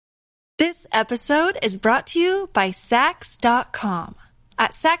This episode is brought to you by Sax.com.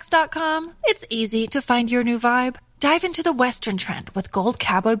 At Sax.com, it's easy to find your new vibe. Dive into the Western trend with gold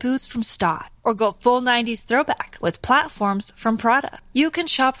cowboy boots from Stott, or go full 90s throwback with platforms from Prada. You can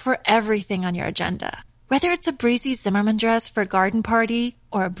shop for everything on your agenda, whether it's a breezy Zimmermann dress for a garden party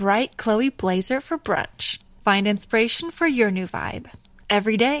or a bright Chloe blazer for brunch. Find inspiration for your new vibe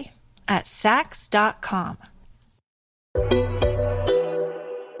every day at Sax.com.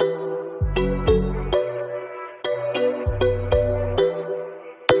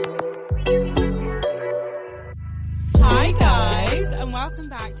 Welcome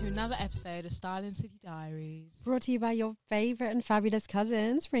back to another episode of Styling City Diaries. Brought to you by your favourite and fabulous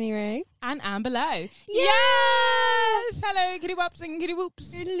cousins, Prinny Ray. And Amber Lowe. Yes! Hello, kitty whops and kitty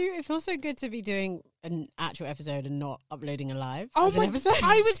whoops. It feels so good to be doing an actual episode and not uploading a live episode.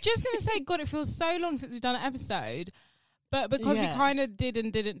 I was just going to say, God, it feels so long since we've done an episode. But because we kind of did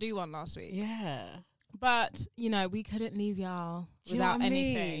and didn't do one last week. Yeah. But, you know, we couldn't leave y'all without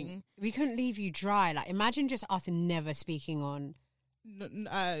anything. We couldn't leave you dry. Like, imagine just us never speaking on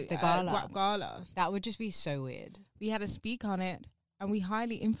the gala. Gala. That would just be so weird. We had to speak on it, and we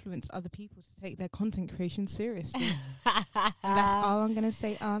highly influenced other people to take their content creation seriously. That's all I'm going to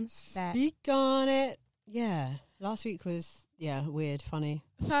say on that. Speak on it. Yeah. Last week was, weird, funny.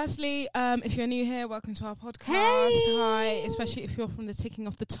 Firstly, if you're new here, welcome to our podcast. Hey! Hi, especially if you're from the Ticking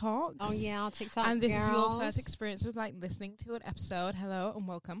Off the Talks. Oh, yeah, our TikTok And this girls. is your first experience with, like, listening to an episode. Hello and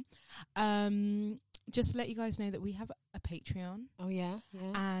welcome. Just to let you guys know that we have a Patreon. Oh, yeah.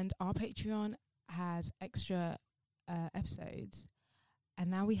 And our Patreon has extra episodes. And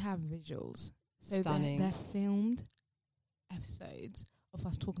now we have visuals. So they're filmed episodes of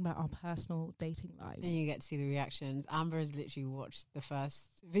us talking about our personal dating lives. And you get to see the reactions. Amber has literally watched the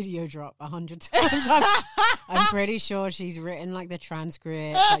first video drop 100 times. I'm pretty sure she's written, like, the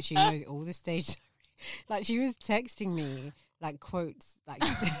transcript. Like, she knows all the stage. Like, she was texting me, like, quotes, like,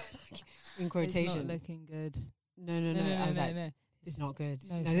 in quotations. It's not looking good. No. I was like, this is not good.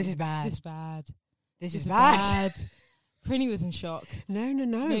 No, this is bad. This is bad. Prinny was in shock. No.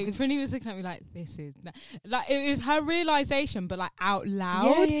 Prinny was looking at me like, this is... Like, it was her realisation, but, like, out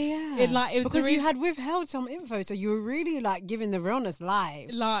loud. Yeah. It was because you had withheld some info, so you were really, like, giving the realness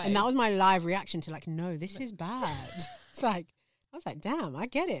live. And that was my live reaction to, like, no, this is bad. It's like... I was like, damn, I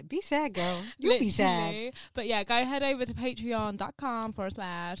get it. Be sad, girl. You'll be sad. But yeah, go head over to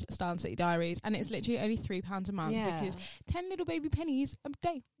patreon.com/Styling City Diaries. And it's literally only £3 a month because 10 little baby pennies a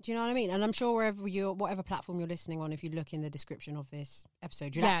day. Do you know what I mean? And I'm sure whatever platform you're listening on, if you look in the description of this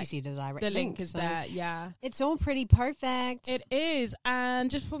episode, you'll actually see the direct link. The link is there, yeah. It's all pretty perfect. It is.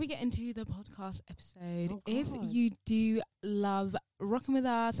 And just before we get into the podcast episode, if you do love rocking with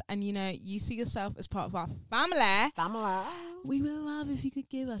us and, you know, you see yourself as part of our family, we would love if you could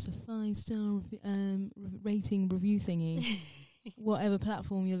give us a 5-star rating review thingy. Whatever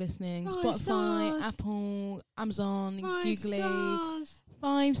platform you're listening. Spotify, Apple, Amazon, Google.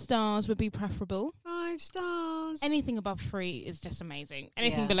 5 stars would be preferable. 5 stars. Anything above 3 is just amazing.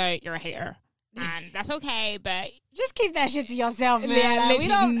 Anything below, you're a hater. And that's okay, but just keep that shit to yourself, man. Yeah, like,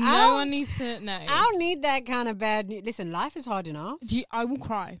 no one needs to know. I don't need that kind of bad news. Listen, life is hard enough. I will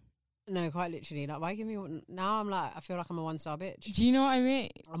cry. No, quite literally. Like, why give me one? Now I'm like, I feel like I'm a 1-star bitch. Do you know what I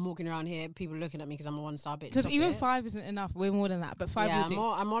mean? I'm walking around here, people looking at me because I'm a 1-star bitch. Because even 5 isn't enough. We're more than that, but 5 will do.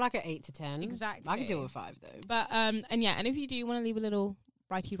 I'm more like an 8 to 10. Exactly. I can deal with 5 though. But and if you do want to leave a little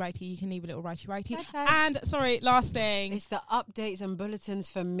righty, you can leave a little righty. And sorry, last thing. It's the updates and bulletins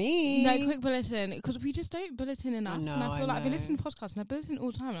for me. No, quick bulletin, because we just don't bulletin enough. And I feel like I've been listening to podcasts and I bulletin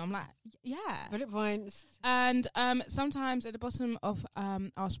all the time. And I'm like, yeah. Bullet points. And sometimes at the bottom of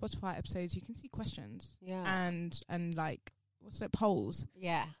our Spotify episodes, you can see questions. Yeah. And like, what's it, polls.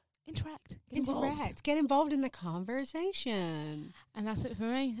 Yeah. Interact. Get involved in the conversation. And that's it for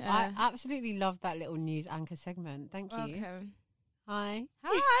me. I absolutely love that little news anchor segment. Thank you. Welcome. Hi.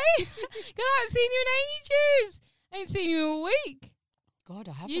 God, I haven't seen you in ages. I ain't seen you all week. God,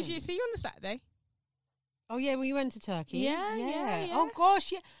 I haven't. Usually see you on the Saturday. Oh, yeah, well, you went to Turkey. Yeah. Oh,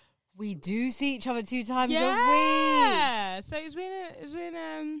 gosh, yeah. We do see each other 2 times a week. Yeah. So it's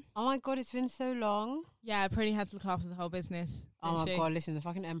been oh, my God, it's been so long. Yeah, Prinny has to look after the whole business. Oh, my God, listen, the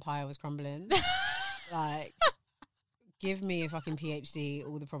fucking empire was crumbling. Like... Give me a fucking PhD,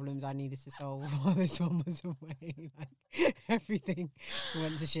 all the problems I needed to solve while this one was away. Like, everything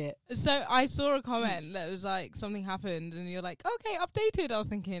went to shit. So I saw a comment that was like, something happened, and you're like, okay, updated. I was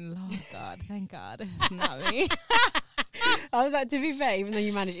thinking, oh, God, thank God. It's not me. I was like, to be fair, even though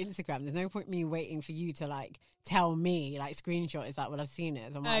you manage Instagram, there's no point me waiting for you to, like, tell me, like, screenshot. It's like, well, I've seen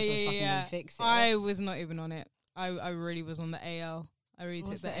it, so I might as well fucking fix it. I was not even on it. I really was on the AL. I really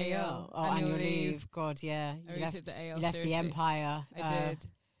took the AL. Oh, annual leave. God, yeah. I really took the AL. You left the empire. I did.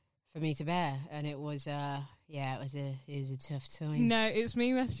 For me to bear, and it was it was a tough time. No, it was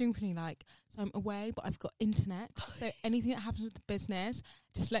me messaging Penny like, so I'm away, but I've got internet. So anything that happens with the business,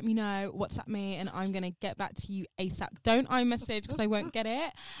 just let me know, WhatsApp me, and I'm gonna get back to you ASAP. Don't iMessage because I won't get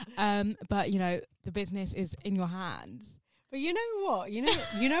it. But the business is in your hands. But you know what? You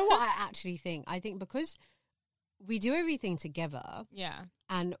know what I actually think. I think because we do everything together. Yeah.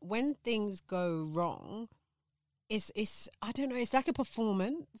 And when things go wrong, it's I don't know, it's like a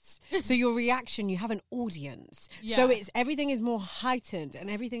performance. So your reaction, you have an audience. Yeah. So everything is more heightened and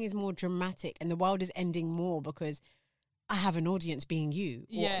everything is more dramatic, and the world is ending more because I have an audience being you,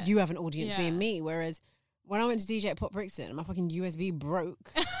 or you have an audience being me. Whereas when I went to DJ at Pop Brixton, my fucking USB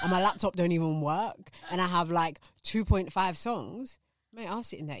broke and my laptop don't even work, and I have like 2.5 songs. Mate, I was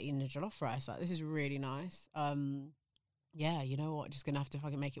sitting there eating a jollof rice. Like, this is really nice. Yeah, you know what? Just gonna have to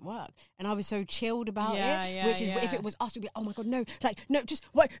fucking make it work. And I was so chilled about it. Which is, if it was us, we'd be like, oh my god, no, like, no, just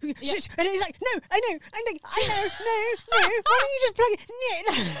what? And it's like, no, I know, no. Why don't you just plug it?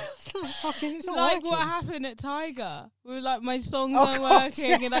 It's like fucking, it's not like working. What happened at Tiger? We were like, my songs weren't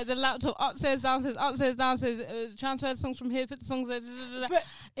working, and like the laptop upstairs, downstairs. Transferred songs from here, put the songs there. But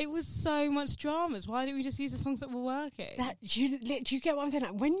it was so much dramas. Why didn't we just use the songs that were working? Do you get what I'm saying?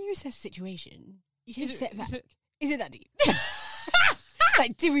 Like, when you assess situation, you take a step back. Is it that deep?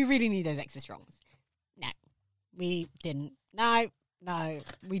 Like, did we really need those extra strongs? No, we didn't. No,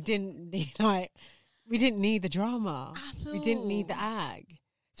 we didn't need we didn't need the drama. At all. We didn't need the ag.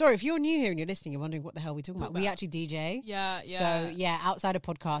 Sorry, if you're new here and you're listening, you're wondering what the hell we're talking about. We actually DJ. Yeah. So outside of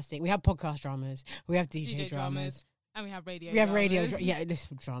podcasting, we have podcast dramas. We have DJ dramas. And we have radio. We have radio.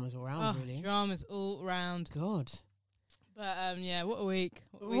 Dramas all around, really. Dramas all around. God. But what a week.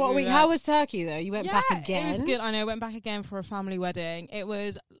 What week? How was Turkey though? You went back again? It was good. I know. I went back again for a family wedding. It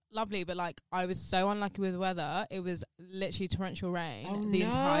was lovely, but like I was so unlucky with the weather. It was literally torrential rain the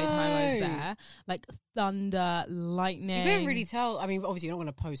entire time I was there. Like thunder, lightning. You didn't really tell. I mean, obviously you're not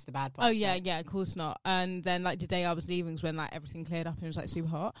going to post the bad parts. Oh yeah, of course not. And then like the day I was leaving was when like everything cleared up and it was like super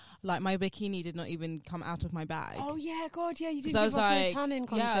hot. Like my bikini did not even come out of my bag. Oh yeah, God, yeah, you did. I was like, tanning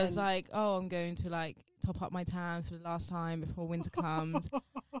content. Yeah, I was like, oh, I'm going to like top up my tan for the last time before winter comes.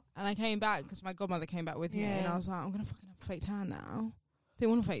 And I came back because my godmother came back with me, and I was like, I'm gonna fucking have a fake tan now.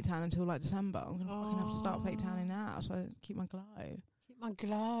 Didn't want a fake tan until like December. I'm gonna fucking have to start fake tanning now, so I keep my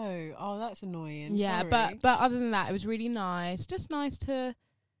glow. Oh, that's annoying. Yeah. Sorry. but other than that, it was really nice. Just nice to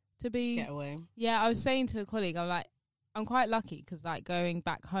be get away. Yeah, I was saying to a colleague, I'm quite lucky because like going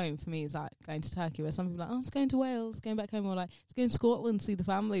back home for me is like going to Turkey, where some people are like, oh, I'm just going to Wales, going back home, or like just going to Scotland, see the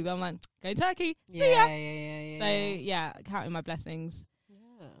family. But I'm like, go to Turkey, see ya. Yeah. So yeah, counting my blessings.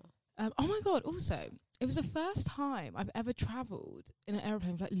 Yeah. Oh my god! Also, it was the first time I've ever travelled in an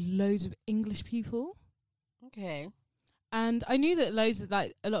aeroplane with like loads of English people. Okay. And I knew that loads of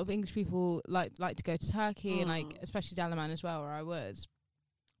like a lot of English people like to go to Turkey and like especially Dalaman as well, where I was.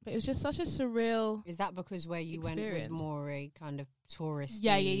 But it was just such a surreal. Is that because where you experience. Went was more a kind of tourist?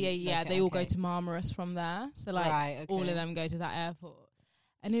 Yeah. They all go to Marmaris from there, so like all of them go to that airport,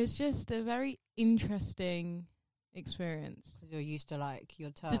 and it was just a very interesting experience. Because you're used to like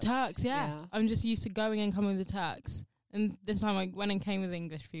your Turks. The Turks, yeah. I'm just used to going and coming with the Turks, and this time I went and came with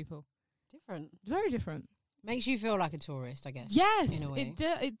English people. Different, very different. Makes you feel like a tourist, I guess. Yes, in a way.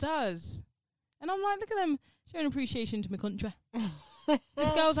 It does. And I'm like, look at them showing appreciation to my country.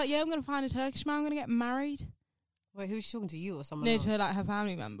 This girl's like, yeah, I'm going to find a Turkish man, I'm going to get married. Wait, who's she talking to, you or someone else? No, to her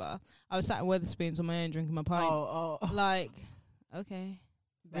family member. I was sat in Wetherspoons on my own drinking my pint. Like, okay,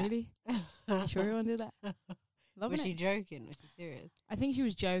 really? You sure you want to do that? Was she joking? Was she serious? I think she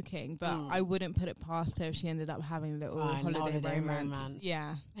was joking, but I wouldn't put it past her if she ended up having a little holiday romance.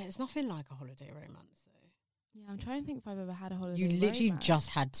 Yeah. It's nothing like a holiday romance, though. Yeah, I'm trying to think if I've ever had a holiday romance. You literally just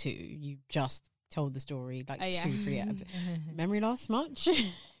had two. You just told the story like 2-3 episodes. Memory loss much?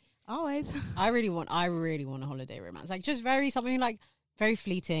 Always. I really want a holiday romance. Like just something like very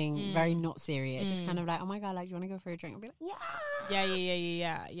fleeting, very not serious. Just kind of like, oh my god, like, do you want to go for a drink? I'll be like,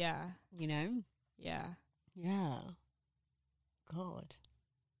 yeah. You know? Yeah. Yeah. God.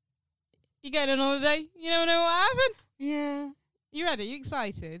 You going on holiday? You don't know what happened? Yeah. You ready? You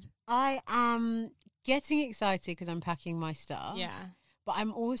excited? I am getting excited because I'm packing my stuff. Yeah. But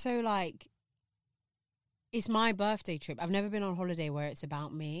I'm also like, it's my birthday trip. I've never been on holiday where it's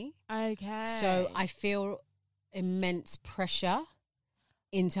about me. Okay. So I feel immense pressure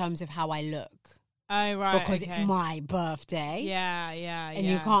in terms of how I look. Oh, right. Because it's my birthday. Yeah. And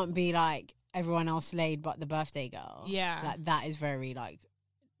you can't be like everyone else slayed but the birthday girl. Yeah. Like that is very like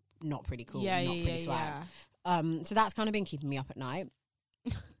not pretty cool. Yeah, not pretty swag. Yeah. So that's kind of been keeping me up at night.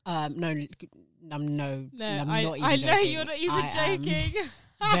 No, I'm not even I know joking. you're not even joking.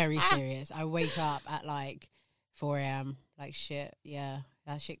 Very serious. I wake up at like 4 a.m. like shit. Yeah,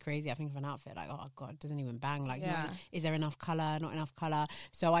 that shit crazy. I think of an outfit like, oh god, it doesn't even bang. Like, is there enough color? Not enough color.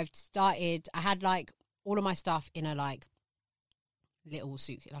 So I had like all of my stuff in a like little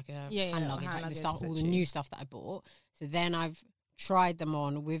suit, like a hand luggage, like the stuff, all the new stuff that I bought. So then I've tried them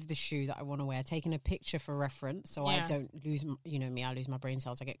on with the shoe that I want to wear, taking a picture for reference, so I don't lose. You know me, I lose my brain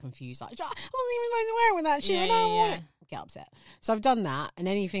cells. I get confused. Like, I wasn't even going to wear it with that shoe. And I don't want it. Get upset. So I've done that, and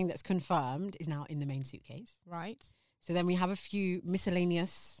anything that's confirmed is now in the main suitcase. Right. So then we have a few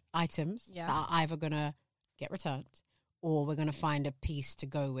miscellaneous items that are either going to get returned, or we're going to find a piece to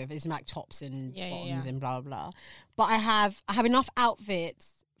go with. It's like tops and bottoms and blah, blah, blah. But I have enough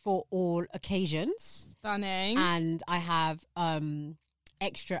outfits for all occasions. Stunning. And I have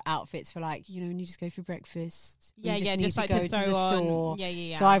extra outfits for, like, you know, when you just go for breakfast. Just like to throw on. Store.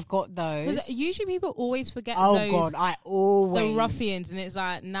 Yeah. So I've got those. Because usually people always forget those. Oh, God, I always. The ruffians, and it's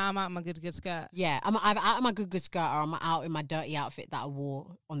like, nah, I'm out in my good skirt. Yeah, I'm either out in my good skirt, or I'm out in my dirty outfit that I wore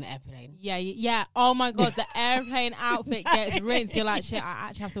on the airplane. Yeah. Oh, my God, the airplane outfit gets rinsed. You're like, shit, I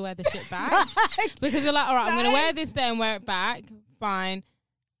actually have to wear this shit back. Because you're like, all right, I'm going to wear this day and wear it back. Fine.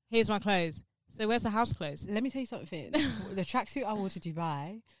 Here's my clothes. So where's the house clothes? Let me tell you something. The tracksuit I wore to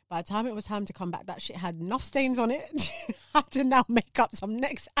Dubai, by the time it was time to come back, that shit had enough stains on it. I had to now make up some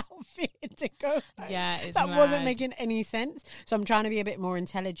next outfit to go home. Yeah, it's that mad. Wasn't making any sense. So I'm trying to be a bit more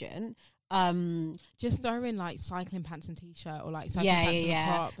intelligent. Just throw in like cycling pants and t-shirt, or like cycling pants and a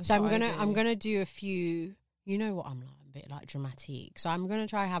crop. So I'm gonna do a few. You know what I'm like, a bit like dramatic. So I'm gonna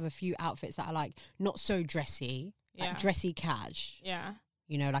try have a few outfits that are like not so dressy, like dressy cash. Yeah.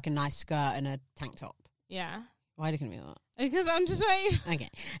 You know, like a nice skirt and a tank top. Yeah. Why are you looking at me like that? Because I'm just waiting. Okay.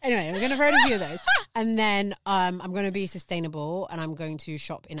 Anyway, we're going to throw in a few of those. And then I'm going to be sustainable, and I'm going to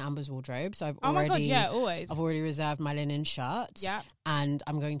shop in Amber's wardrobe. So always. I've already reserved my linen shirt. Yeah. And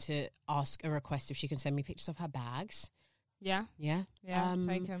I'm going to ask a request if she can send me pictures of her bags. Yeah. Yeah. Yeah,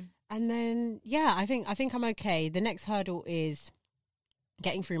 take them. And then, I think I'm okay. The next hurdle is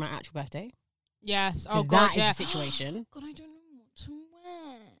getting through my actual birthday. Yes. Oh, God, that is the situation. God, I don't know what to wear.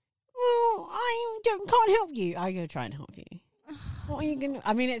 Well, I can't help you. I'm going to try and help you. What are you going to...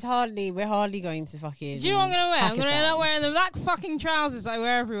 I mean, we're hardly going to fucking... Do you know what I'm going to wear? I'm going to end up wearing the black fucking trousers I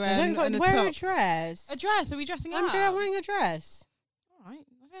wear everywhere. Wear a dress. A dress? Are we dressing up? I'm wearing a dress. All right.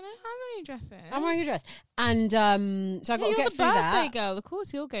 I don't know how many dresses. I'm wearing a dress. And so I've got to get through that. You're the birthday girl. Of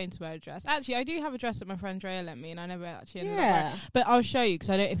course you're going to wear a dress. Actually, I do have a dress that my friend Drea lent me, and I never actually ended up wearing. But I'll show you,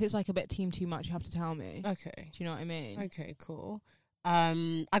 because I don't... If it's like a bit team too much, you have to tell me. Okay. Do you know what I mean? Okay, cool.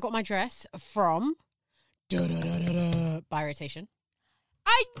 I got my dress from By Rotation.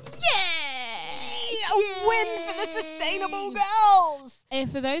 A win for the sustainable girls.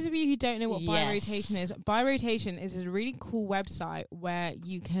 And for those of you who don't know what By Rotation is, By Rotation is a really cool website where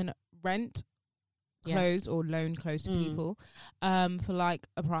you can rent clothes or loan clothes to people for like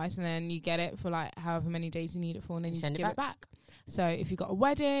a price, and then you get it for like however many days you need it for, and then you give it back. So if you've got a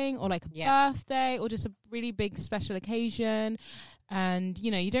wedding or like a birthday or just a really big special occasion, and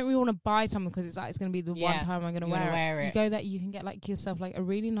you know you don't really want to buy something because it's like it's going to be the one time I'm going to wear it. You go that you can get like yourself like a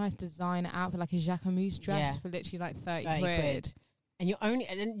really nice designer outfit, like a Jacquemus dress for literally like 30 quid. And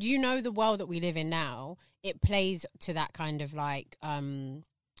and you know the world that we live in now, it plays to that kind of like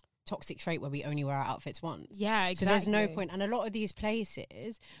toxic trait where we only wear our outfits once. Yeah, exactly. So there's no point. And a lot of these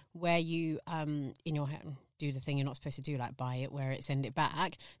places where you in your head do the thing you're not supposed to do, like buy it, wear it, send it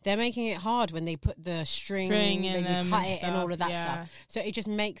back, they're making it hard when they put the string then you cut it and all of that stuff. So it just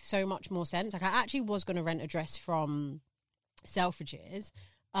makes so much more sense. Like I actually was going to rent a dress from Selfridges,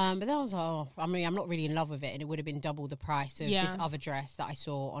 but then I was like, I'm not really in love with it, and it would have been double the price of this other dress that I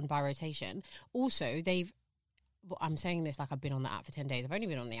saw on By Rotation. Also, I'm saying this like I've been on the app for 10 days. I've only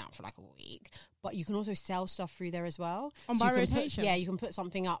been on the app for like a week. But you can also sell stuff through there as well. On By Rotation? You can put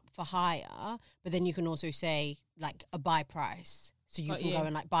something up for hire, but then you can also say like a buy price. So you can go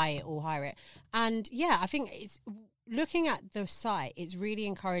and like buy it or hire it. And I think it's looking at the site, it's really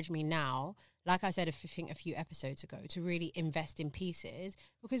encouraged me now, like I said, I think a few episodes ago, to really invest in pieces,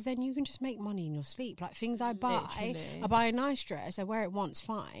 because then you can just make money in your sleep. Like things I buy, I buy a nice dress, I wear it once,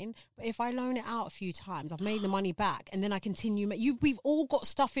 fine. But if I loan it out a few times, I've made the money back, and then I continue. We've all got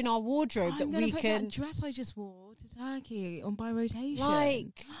stuff in our wardrobe that we can. That dress I just wore to Turkey on By Rotation.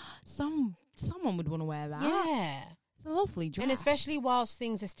 Like someone would want to wear that. Yeah, it's a lovely dress, and especially whilst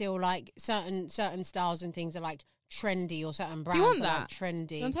things are still like certain styles and things are like trendy, or certain brands you want are that? Like trendy.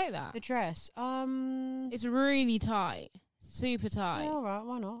 Do you want to take that? The dress, it's really tight, super tight. Yeah, all right,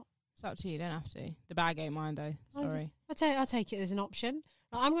 why not? It's up to you. You don't have to. The bag ain't mine though. Sorry. I'll take it as an option.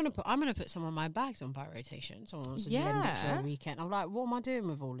 I'm gonna put some of my bags on by rotation. Someone wants to lend it for a weekend. I'm like, what am I doing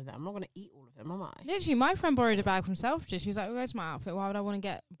with all of them? I'm not gonna eat all of them, am I? Literally, my friend borrowed a bag from Selfridges. She was like, "Where's my outfit? Why would I want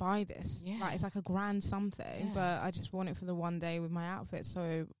to buy this? Yeah. Like, it's like a grand something, but I just want it for the one day with my outfit,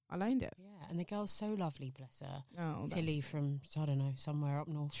 so I loaned it." Yeah, and the girl's so lovely, bless her. Oh, Tilly from I don't know, somewhere up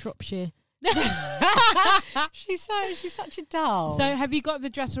north, Shropshire. she's such a doll. So, have you got the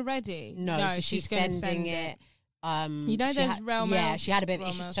dress already? No, so she's sending it. You know, there's Rail Mail. Yeah, she had a bit of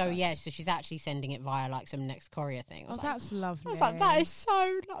issue. So so she's actually sending it via like some next courier thing. That's lovely. I was like, that is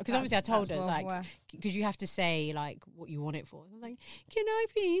so. Because obviously I told her it's like because you have to say like what you want it for. I was like, can I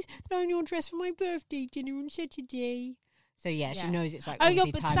please loan your dress for my birthday dinner on Saturday? So yeah, she knows it's like your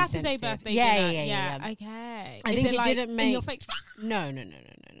time Saturday sensitive. birthday dinner. Yeah. Okay. I think it like didn't make in your face? No.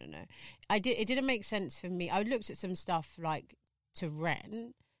 It didn't make sense for me. I looked at some stuff like to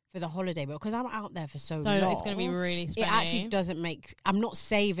rent for the holiday, but because I'm out there for so long, it's going to be really spenny. It actually doesn't make. I'm not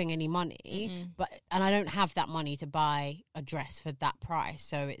saving any money, and I don't have that money to buy a dress for that price,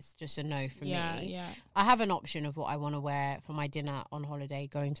 so it's just a no for me. Yeah. I have an option of what I want to wear for my dinner on holiday.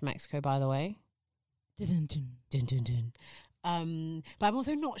 Going to Mexico, by the way. Dun, dun, dun. But I'm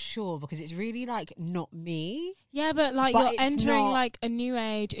also not sure because it's really like not me. Yeah, but like you're entering like a new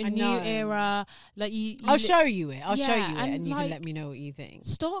age, a new era. Like you I'll show you it. I'll show you it, and you like, can let me know what you think.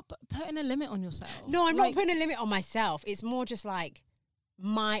 Stop putting a limit on yourself. No, I'm not putting a limit on myself. It's more just like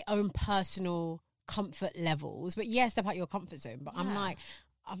my own personal comfort levels. But yes, step out your comfort zone. But I'm like,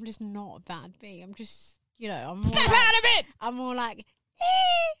 I'm just not a bad bee. I'm just, I'm step out of it. I'm more like,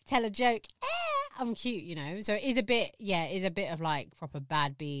 tell a joke. I'm cute, So it is a bit, is a bit of like proper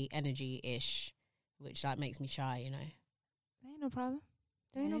bad bee energy-ish, which like makes me shy, Ain't no problem.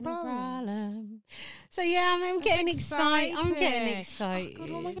 Ain't no problem. So yeah, I'm getting excited. I'm getting excited. Oh, God,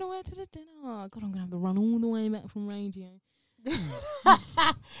 what am I going to wear to the dinner? God, I'm going to have to run all the way back from radio. Well,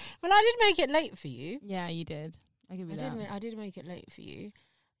 I did make it late for you. Yeah, you did. I'll give you that. I did make it late for you.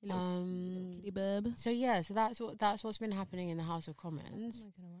 Kitty bub. So yeah, so that's what's been happening in the House of Commons. What am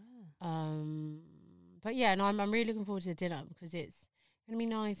I gonna wear? But yeah, no, I'm really looking forward to the dinner because it's gonna be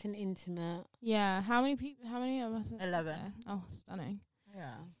nice and intimate. Yeah, how many people? How many of us? 11. Oh, stunning.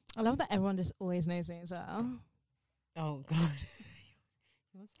 Yeah, I love that everyone just always knows me as well. Oh God,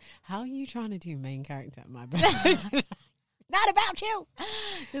 how are you trying to do main character at my birthday? Not about you.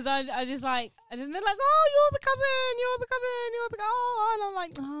 Because they're like, oh, you're the cousin, oh, and I'm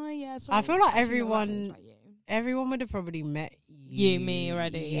like, oh yeah. Sorry, I feel like everyone would have probably met me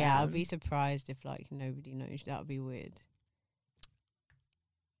already. Yeah, I'd be surprised if like nobody knows. That would be weird.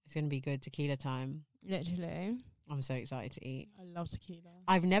 It's gonna be good tequila time. Literally. I'm so excited to eat. I love tequila.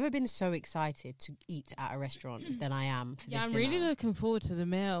 I've never been so excited to eat at a restaurant than I am for this dinner. I'm really looking forward to the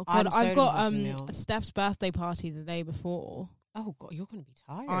meal. God, I've got Steph's birthday party the day before. Oh God, you're going to be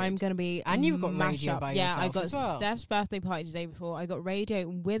tired. I'm going to be and you've got radio by yourself. Yeah, I got as well. Steph's birthday party the day before. I got radio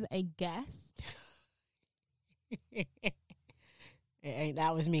with a guest.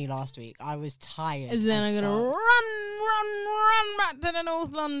 That was me last week. I was tired. And then I'm going to run back to the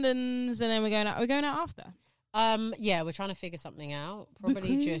North Londons, and then we're going out. We're going out after. Yeah, we're trying to figure something out.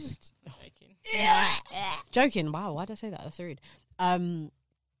 Probably just joking. Wow, why did I say that? That's so rude.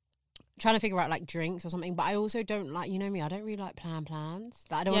 Trying to figure out like drinks or something, but I also don't like, me, I don't really like plans.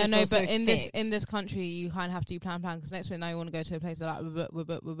 Like, I don't want to feel so fixed. in this country, you kind of have to do plan because next week now you want to go to a place like I know.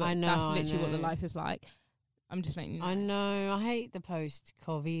 That's literally what the life is like. I'm just saying. I know. I hate the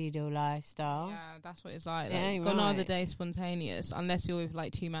post-COVID lifestyle. Yeah, that's what it's like. Gone are the days spontaneous, unless you're with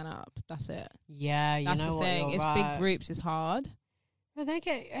like 2 men up. That's it. Yeah, that's the thing. It's right. Big groups. It's hard. Well, they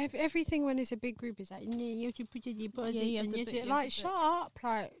get everything when it's a big group. It's like you have to put it in your body. Like, shut up.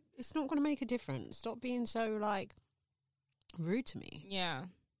 Like, it's not going to make a difference. Stop being so like rude to me. Yeah.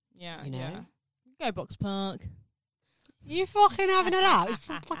 Yeah. Go Box Park. You fucking having it out?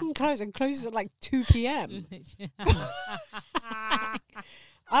 It's fucking close. It closes at like 2 p.m. I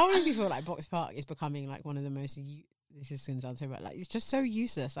honestly feel like Box Park is becoming like one of the most. This is going to sound so bad. Like, it's just so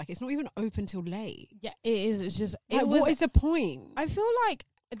useless. Like, it's not even open till late. Yeah, it is. It's just. What is the point? I feel like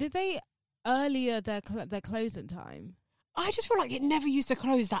did they earlier their closing time? I just feel like it never used to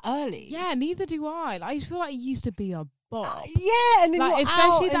close that early. Yeah, neither do I. Like, I just feel like it used to be a bop. Yeah, and like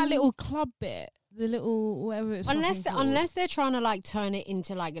especially that little club bit. The little whatever it's unless they're trying to like turn it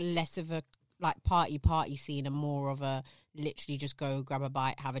into like less of a like party scene and more of a literally just go grab a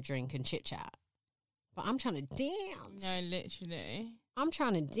bite, have a drink and chit chat. But I'm trying to dance. No, literally. I'm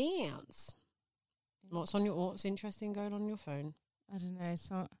trying to dance. What's interesting going on your phone? I don't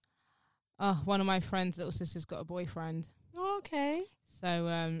know. One of my friend's little sister's got a boyfriend. Oh, okay. So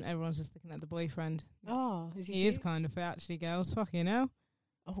everyone's just looking at the boyfriend. Oh, he is kind of fit, actually, girls. Fucking hell.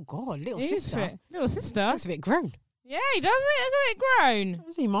 Oh God, little He is sister. fit. Little sister. That's a bit grown. Yeah, he does it. Look a bit grown.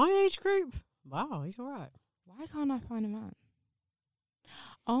 Is he my age group? Wow, he's all right. Why can't I find a man?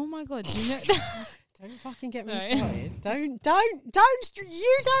 Oh my God! You know. Don't fucking get me Sorry. started.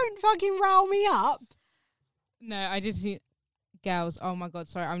 You don't fucking rile me up. No, I just see girls. Oh my God!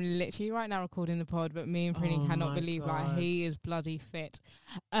 Sorry, I'm literally right now recording the pod, but me and Prini Oh cannot my believe like God. he is bloody fit.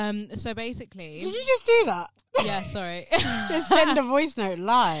 So basically, Did you just do that? yeah. Sorry. Just send a voice note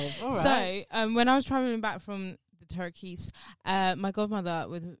live. All right. So when I was traveling back from the Turkeys, my godmother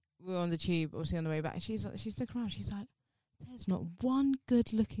we were on the tube, obviously on the way back. And she's looking around. She's like, "There's not one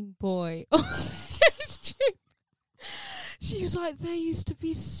good-looking boy." She was like, there used to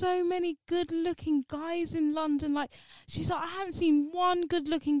be so many good-looking guys in London. Like, she's like, I haven't seen one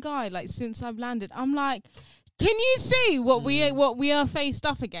good-looking guy like since I've landed. I'm like, can you see what we are faced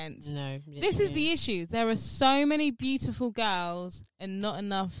up against? No. This is the issue. There are so many beautiful girls and not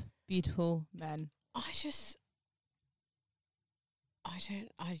enough beautiful men. I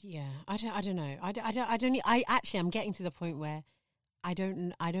don't know. I actually am getting to the point where I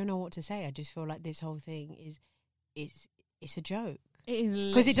don't know what to say. I just feel like this whole thing it's a joke. It is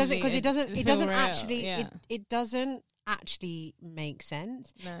Because it doesn't actually make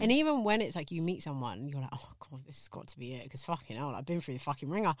sense. No. And even when it's like you meet someone, you're like, oh God, this has got to be it. Because fucking hell, I've been through the fucking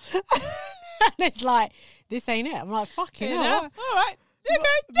ringer. And it's like, this ain't it. I'm like, fucking hell. All right.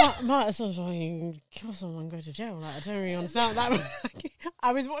 Okay. Might as well fucking kill someone and go to jail. Like, I don't really understand that.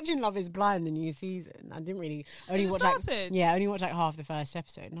 I was watching Love is Blind, the new season. I didn't really only watch like half the first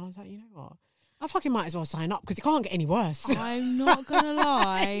episode, and I was like, you know what? I fucking might as well sign up because it can't get any worse. I'm not gonna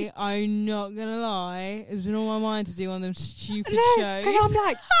lie. It's been on my mind to do one of them stupid shows. Because I'm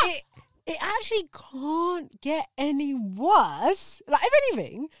like, it actually can't get any worse. Like, if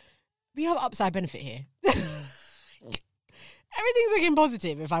anything, we have upside benefit here. Everything's looking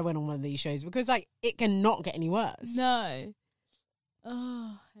positive if I went on one of these shows because, like, it cannot get any worse. No.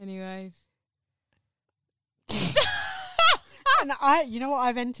 Oh, anyways. And you know what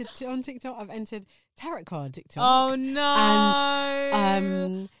I've entered on TikTok? I've entered tarot card TikTok. Oh no!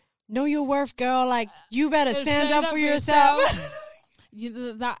 And know your worth, girl. Like, you better stand up for yourself.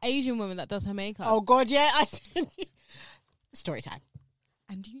 That Asian woman that does her makeup. Oh God, yeah. I said story time.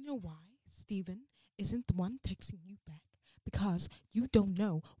 And do you know why Stephen isn't the one texting you back? Because you don't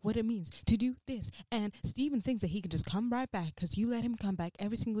know what it means to do this. And Stephen thinks that he can just come right back because you let him come back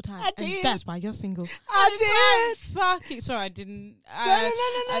every single time. I did. And that's why you're single. I did. Fuck it. Sorry, I didn't. No.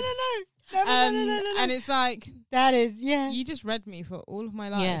 And it's like, that is, yeah. you just read me for all of my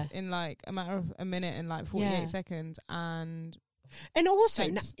life in like a matter of a minute and like 48 seconds. And also,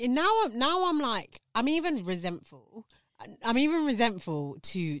 now I'm like, I'm even resentful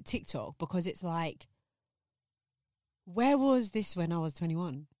to TikTok because it's like, where was this when I was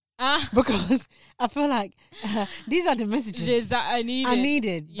 21? Because I feel like these are the messages that I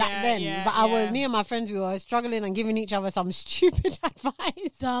needed back then. But me and my friends, we were struggling and giving each other some stupid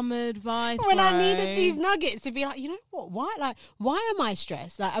advice. Dumb advice. When I needed these nuggets to be like, you know what? Why am I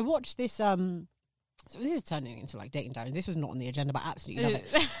stressed? Like, I watched this. So this is turning into like dating diary. This was not on the agenda, but I absolutely love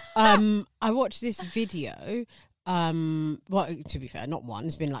it. I watched this video. Well, to be fair, not one.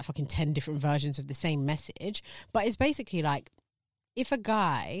 It's been like fucking 10 different versions of the same message. But it's basically like, if a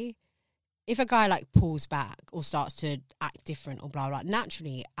guy like pulls back or starts to act different or blah blah,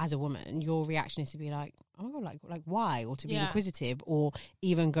 naturally as a woman, your reaction is to be like, oh my God, like why? Or to be inquisitive, or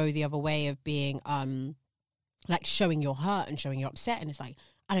even go the other way of being like showing you're hurt and showing you're upset. And it's like,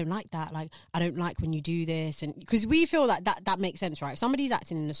 I don't like that. Like, I don't like when you do this. And because we feel like that makes sense, right? If somebody's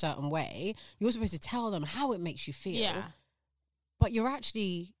acting in a certain way, you're supposed to tell them how it makes you feel. Yeah. But you're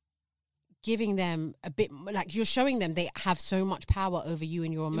actually giving them a bit, like, you're showing them they have so much power over you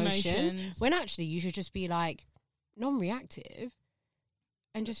and your emotions. When actually you should just be like non-reactive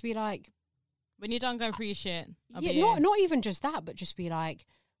and just be like, when you're done going through your shit, not even just that, but just be like,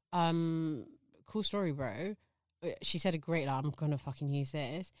 cool story, bro. She said a great line. I'm gonna fucking use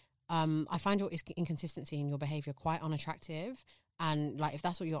this. I find your inconsistency in your behavior quite unattractive, and like, if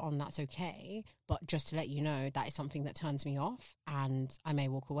that's what you're on, that's okay. But just to let you know, that is something that turns me off, and I may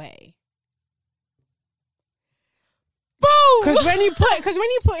walk away. Boom! Because when you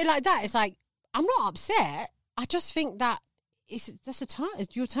put it like that, it's like, I'm not upset. I just think that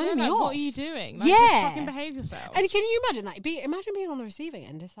you're turning me off. What are you doing? Like, just fucking behave yourself. And can you imagine, like, imagine being on the receiving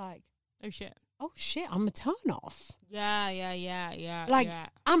end? It's like, oh shit, I'm a turn off. Yeah. Like,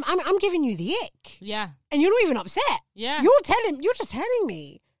 I'm giving you the ick. Yeah. And you're not even upset. Yeah. You're just telling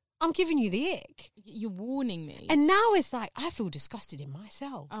me, I'm giving you the ick. You're warning me. And now it's like, I feel disgusted in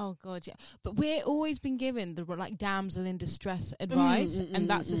myself. Oh, God, yeah. But we're always been given the, like, damsel in distress advice, and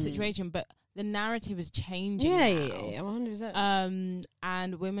that's the situation. But the narrative is changing now. Yeah, 100%.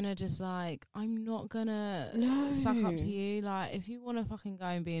 And women are just like, I'm not gonna suck up to you. Like, if you want to fucking go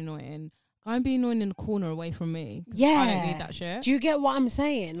and be annoying, go and be annoying in the corner away from me. Yeah. I don't need that shit. Do you get what I'm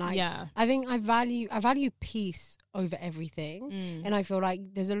saying? Like, yeah. I think I value peace over everything. And I feel like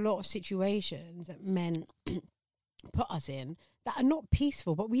there's a lot of situations that men put us in that are not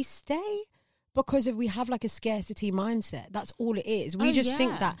peaceful, but we stay because we have like a scarcity mindset. That's all it is. We just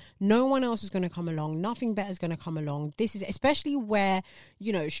think that no one else is going to come along. Nothing better is going to come along. This is especially where,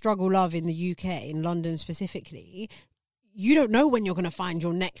 you know, struggle love in the UK, in London specifically. You don't know when you're going to find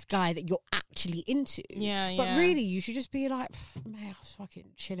your next guy that you're actually into. Yeah, But really, you should just be like, man, I was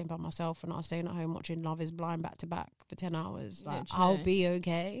fucking chilling by myself and I was staying at home watching Love is Blind back to back for 10 hours. Like, I'll be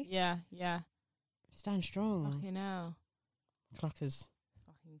okay. Yeah, yeah. Stand strong. Fucking hell. Cluckers.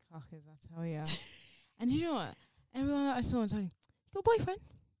 Fucking cluckers, I tell you. And you know what? Everyone that I saw was like, your boyfriend.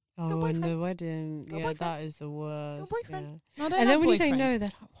 Oh, and the wedding. Your yeah, boyfriend. that is the worst. Your boyfriend. Yeah. No, I don't And then have when you say boyfriend. no,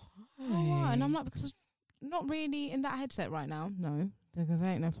 they're like, why? Oh, why? And I'm like, because I'm not really in that headset right now. No, because there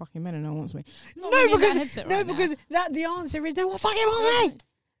ain't no fucking men and no one wants me. Not really in that headset right now. because the answer is no one fucking wants me.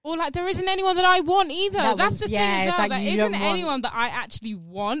 Or like there isn't anyone that I want either. That's the thing as well. like There you isn't don't want- anyone that I actually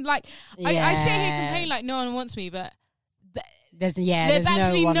want. Like I sit here and complain like no one wants me, but There's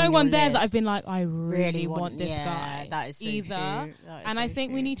actually no one on there your that I've list. been like, I really want this yeah, guy. That is so either. true. That is And so I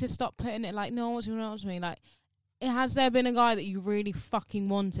think we true. need to stop putting it like no one wants me. Like, has there been a guy that you really fucking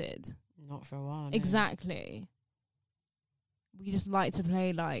wanted? Not for a while. No. Exactly. We just like to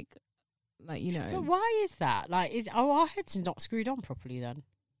play like you know. But why is that? Like, our heads not screwed on properly then?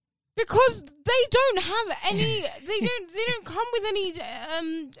 Because they don't have any. they don't come with any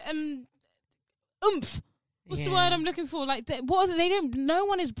oomph. What's the word I'm looking for? Like, what are they don't. No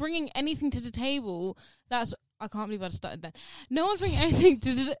one is bringing anything to the table. That's. I can't believe I started that. No one's bringing anything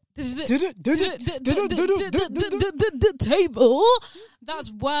to the table that's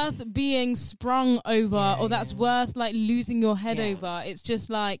worth being sprung over, or that's worth like losing your head over. It's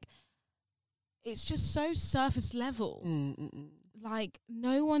just like, it's just so surface level. Like,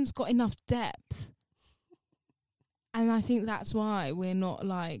 no one's got enough depth. And I think that's why we're not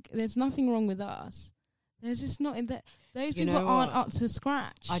like, there's nothing wrong with us. There's just not in that. Those people aren't up to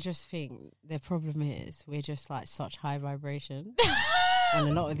scratch. I just think the problem is we're just like such high vibration. And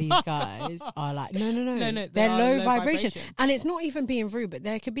a lot of these guys are like, no, they're low vibration. And it's not even being rude, but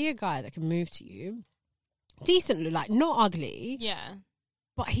there could be a guy that can move to you decently, like not ugly. Yeah.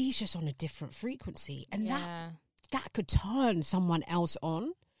 But he's just on a different frequency. And that could turn someone else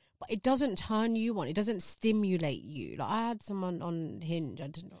on. But it doesn't turn you on. It doesn't stimulate you. Like, I had someone on Hinge.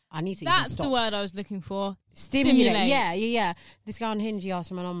 I need to even That's stop. the word I was looking for. Stimulate. Yeah. This guy on Hinge, he asked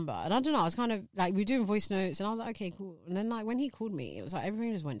for my number. And I don't know, I was kind of like, we were doing voice notes and I was like, okay, cool. And then like when he called me, it was like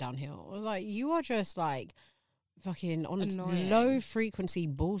everything just went downhill. I was like, you are just like fucking on low frequency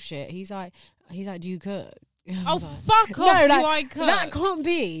bullshit. He's like, do you cook? Oh, fuck off, do I cook? That can't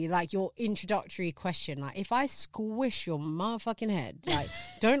be like your introductory question. Like, if I squish your motherfucking head, like,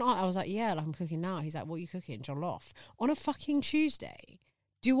 I was like, yeah, like, I'm cooking now. He's like, what are you cooking? Jollof. On a fucking Tuesday.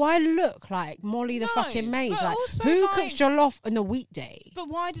 Do I look like Molly the fucking maid? Like, who cooks jollof on the weekday? But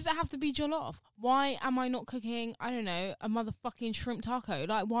why does it have to be jollof? Why am I not cooking, I don't know, a motherfucking shrimp taco?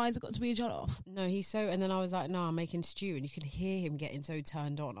 Like, why has it got to be a jollof? No, he's so... And then I was like, no, I'm making stew. And you could hear him getting so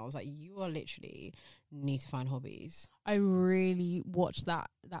turned on. I was like, you are literally need to find hobbies. I really watched that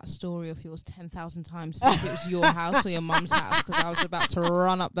story of yours 10,000 times to see if it was your house or your mum's house, because I was about to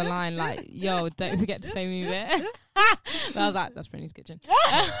run up the line like, yo, don't forget to say me a bit. But I was like, that's Britney's kitchen.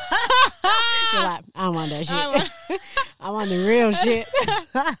 You're like, I want that shit. I want the real shit.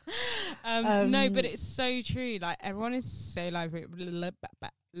 No, but it's so true. Like, everyone is so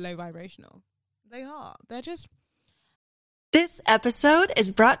low vibrational. They are. They're just... This episode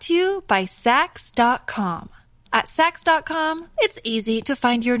is brought to you by Sax.com. At Sax.com, it's easy to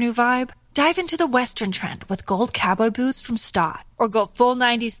find your new vibe. Dive into the Western trend with gold cowboy boots from Stott, or go full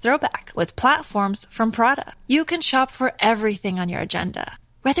 90s throwback with platforms from Prada. You can shop for everything on your agenda,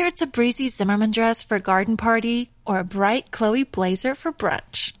 whether it's a breezy Zimmermann dress for a garden party or a bright Chloe blazer for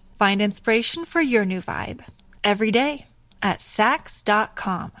brunch. Find inspiration for your new vibe every day at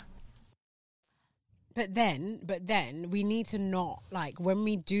Sax.com. But then we need to not, like, when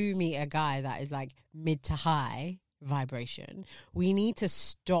we do meet a guy that is like mid to high vibration, we need to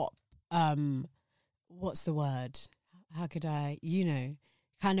stop, what's the word? How could I,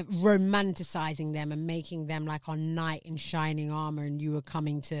 kind of romanticizing them and making them like our knight in shining armor, and you were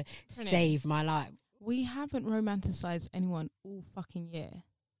coming to save my life. We haven't romanticized anyone all fucking year.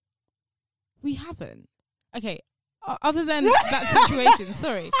 We haven't. Okay, other than that situation,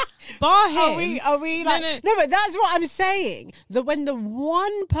 sorry. Bar him. Are we like... No, but that's what I'm saying. That when the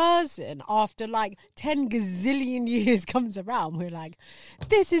one person after like 10 gazillion years comes around, we're like,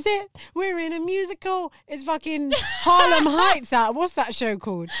 this is it. We're in a musical. It's fucking Harlem Heights out. What's that show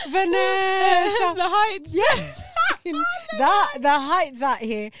called? Vanessa. The Heights. Yeah. The Heights out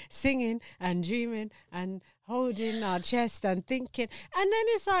here singing and dreaming and holding our chest and thinking. And then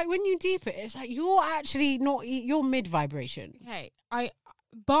it's like, when you deep it, it's like, you're actually not, you're mid vibration. Okay,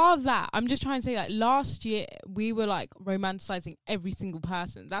 bar that, I'm just trying to say, like, last year we were like romanticizing every single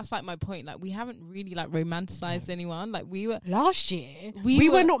person. That's like my point. Like, we haven't really like romanticized anyone. Like, we were last year we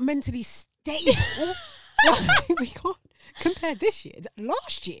were not mentally stable. We can't compare this year to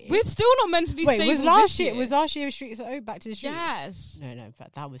last year. We're still not mentally stable. Was last year? Was last year Streets of Back to the Streets? Yes. No,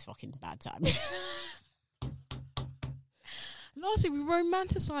 but that was fucking bad time. Last year we were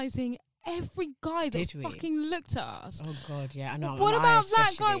romanticizing every guy that fucking looked at us. Oh God, yeah, I know. What about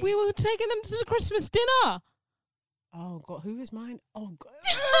that guy? We were taking them to the Christmas dinner. Oh God, who was mine? Oh God.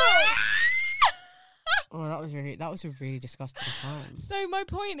 Oh, that was a really disgusting time. So my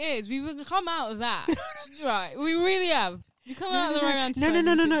point is, we will come out of that. Right, we really have. You come out of the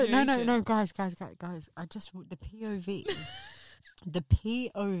romanticizing No, guys. I just the POV. The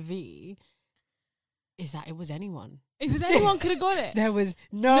POV is that it was anyone. If it was anyone, could have got it. There was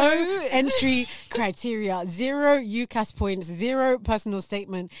no entry criteria, 0 UCAS points, 0 personal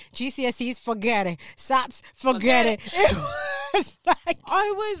statement, GCSEs, forget it, SATs, forget it. It was like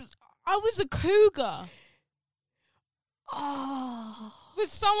I was a cougar. Oh,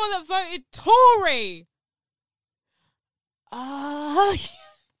 with someone that voted Tory.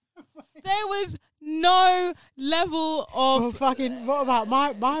 There was no level of what about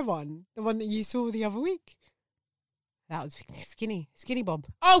my one? The one that you saw the other week? That was Skinny Bob.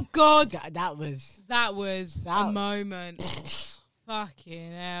 Oh God, that was a moment.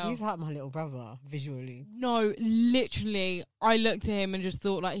 Fucking hell. He's like my little brother visually. No, literally, I looked at him and just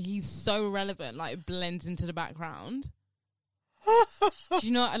thought, like, he's so irrelevant, like it blends into the background. Do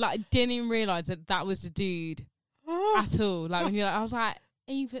you know? Like, I didn't even realise that was the dude at all. Like, when you're like, I was like,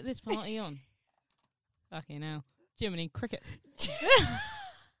 hey, you put this party on. Fucking hell. Jiminy Crickets.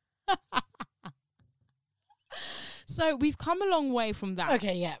 So we've come a long way from that.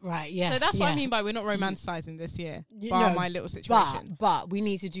 Okay, yeah, right, yeah. So that's what I mean by we're not romanticizing this year. Bar my little situation. But we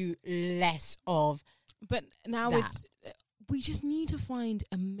need to do less of. But now we just need to find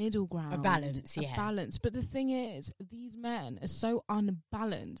a middle ground. A balance, yeah. A balance. But the thing is, these men are so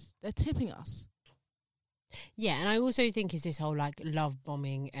unbalanced. They're tipping us. Yeah, and I also think it's this whole like love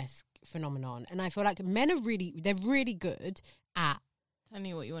bombing-esque phenomenon. And I feel like men are they're really good at tell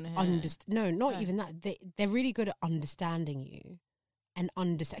me what you want to hear. Even that. They're really good at understanding you and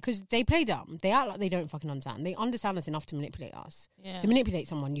understand, because they play dumb. They act like they don't fucking understand. They understand us enough to manipulate us. Yeah. To manipulate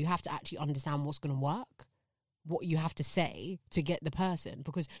someone, you have to actually understand what's going to work, what you have to say to get the person,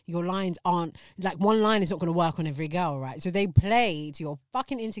 because your lines aren't like one line is not going to work on every girl, right? So they play to your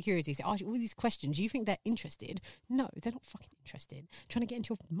fucking insecurities. They ask you all these questions. Do you think they're interested? No, they're not fucking interested. Trying to get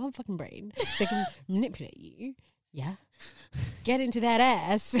into your motherfucking brain so they can manipulate you. Yeah. Get into that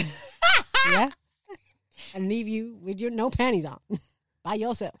ass. Yeah. And leave you with your no panties on by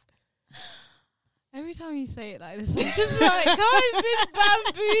yourself. Every time you say it like this, I'm just like, I've been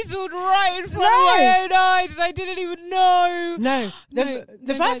bamboozled right in front of my own eyes. I didn't even know. No.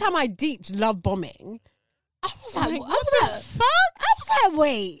 The first time I deeped love bombing, I was like, what the fuck? I was like,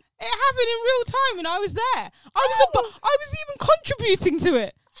 wait. It happened in real time and I was there. I was even contributing to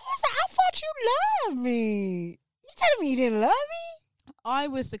it. I was like, I thought you loved me. You telling me you didn't love me? I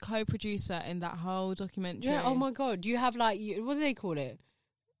was the co-producer in that whole documentary. Yeah, oh my God. Do you have like, what do they call it?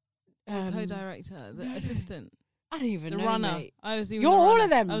 The co-director, the assistant. I don't even know. The runner. Mate. I was even You're all of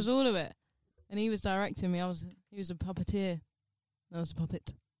them. I was all of it. And he was directing me. He was a puppeteer. I was a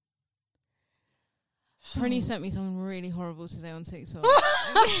puppet. Prinny sent me something really horrible today on TikTok.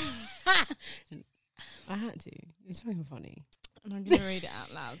 I had to. It's fucking funny. And I'm going to read it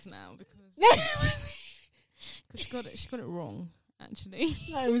out loud now because she got it wrong, actually.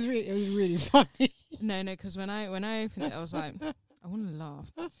 No, it was really funny. No, because when I opened it, I was like, I want to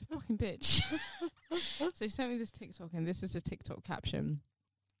laugh. Fucking bitch. So she sent me this TikTok, and this is the TikTok caption.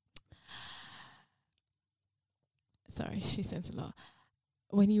 Sorry, she sent a lot.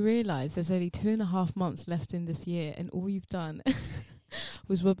 When you realise there's only 2.5 months left in this year, and all you've done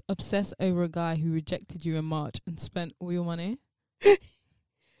was obsess over a guy who rejected you in March and spent all your money.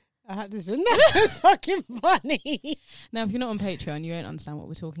 I had to send that. It's fucking funny. Now, if you're not on Patreon, you won't understand what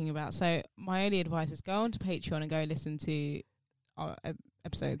we're talking about. So my only advice is go onto Patreon and go listen to our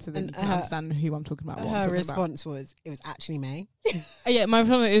episode so that you can understand who I'm talking about. Her response was, it was actually May. Yeah, my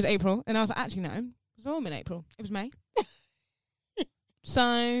problem, it was April. And I was like, actually, no. It was all in April. It was May.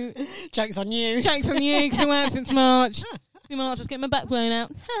 So... Joke's on you. Joke's on you, because it worked since March. In March, I was getting my back blown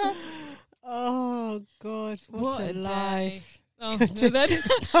out. Oh, God. What a life. Oh, no,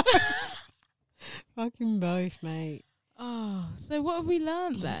 fucking both, mate. Oh, so what have we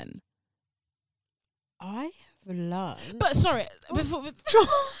learned then? I have learned... But, sorry, before...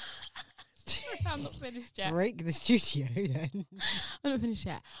 I'm not finished yet. Break the studio, then. I'm not finished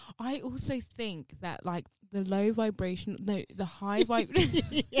yet. I also think that, like, the low vibration... No, the high vibration...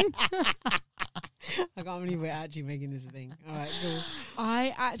 I can't believe we're actually making this a thing. All right, cool.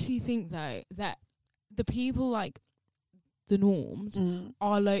 I actually think, though, that the people, like, the norms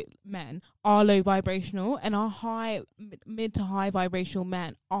are low vibrational, and our high, mid to high vibrational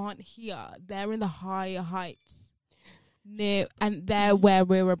men aren't here. They're in the higher heights. And they're where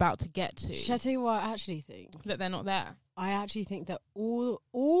we're about to get to. Shall I tell you what I actually think? That they're not there. I actually think that all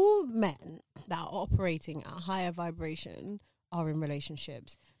men that are operating at higher vibration are in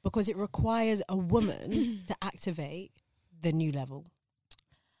relationships, because it requires a woman to activate the new level.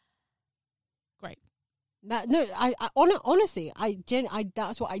 Great. Honestly,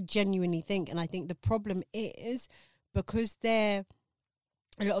 that's what I genuinely think, and I think the problem is because a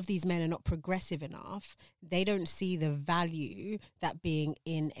lot of these men are not progressive enough. They don't see the value that being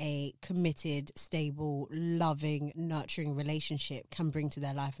in a committed, stable, loving, nurturing relationship can bring to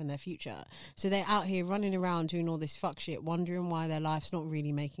their life and their future. So they're out here running around doing all this fuck shit, wondering why their life's not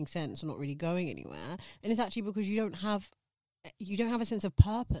really making sense or not really going anywhere. And it's actually because you don't have a sense of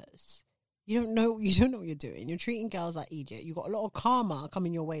purpose. You don't know what you're doing. You're treating girls like idiot. You've got a lot of karma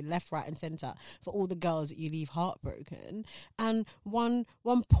coming your way, left, right, and centre, for all the girls that you leave heartbroken. And one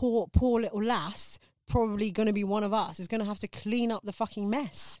poor little lass, probably going to be one of us, is going to have to clean up the fucking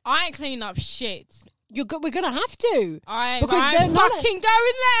mess. I ain't cleaning up shit. We're going to have to. I'm fucking going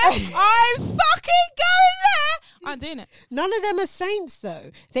there. I'm fucking going there. I'm doing it. None of them are saints,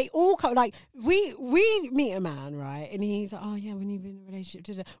 though. They all come, like, we meet a man, right? And he's like, oh, yeah, when you've been in a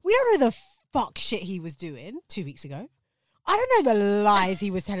relationship. We don't know the fuck shit he was doing 2 weeks ago. I don't know the lies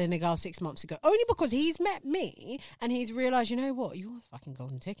he was telling a girl 6 months ago. Only because he's met me and he's realised, you know what? You're a fucking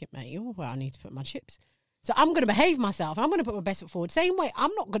golden ticket, mate. You're where I need to put my chips. So I'm going to behave myself. I'm going to put my best foot forward. Same way,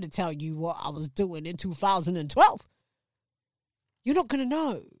 I'm not going to tell you what I was doing in 2012. You're not going to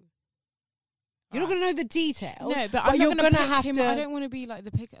know. You're not going to know the details. No, but you're going to have to. I don't want to be like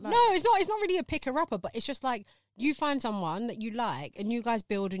the picker. No, it's not. It's not really a picker-upper, but it's just like you find someone that you like, and you guys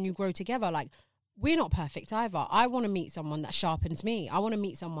build and you grow together. Like, we're not perfect either. I want to meet someone that sharpens me. I want to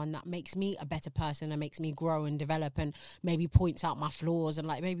meet someone that makes me a better person and makes me grow and develop, and maybe points out my flaws, and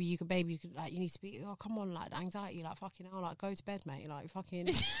like maybe you could like, you need to be, oh come on, like anxiety, like fucking hell, like go to bed, mate, like fucking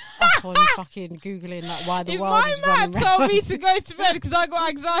up on fucking googling like why the world is running round. If my man told me to go to bed because I got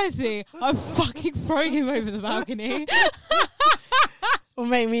anxiety, I'm fucking throwing him over the balcony. Or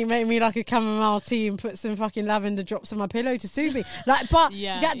make me like a chamomile tea and put some fucking lavender drops on my pillow to soothe me. Like, but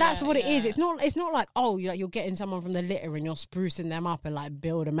that's what it is. It's not like, oh, you're getting someone from the litter and you're sprucing them up and like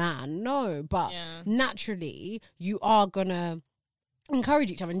build a man. No, but naturally you are gonna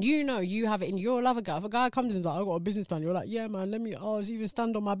encourage each other, and you have it in your lover girl. If a guy comes in and is like, I got a business plan, you're like, yeah man, let me even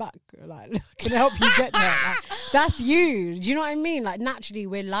stand on my back, like can I help you get there? Like, that's you. Do you know what I mean? Like naturally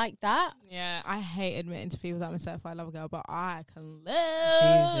we're like that. Yeah, I hate admitting to people that I'm a certified lover girl, but I can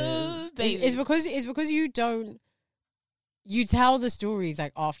love Jesus. It's because you tell the stories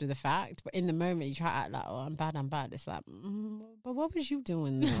like after the fact, but in the moment you try to act like, oh, I'm bad. It's like, but what was you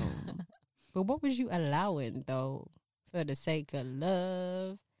doing though? But what was you allowing though? For the sake of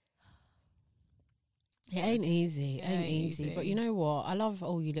love. It ain't easy. Ain't easy. But you know what? I love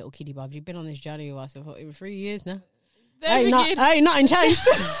all you little kiddie bubs. You've been on this journey with us for 3 years now. Ain't nothing changed.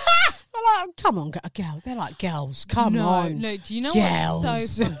 Like, come on, girl. They're like girls. Come on. No, do you know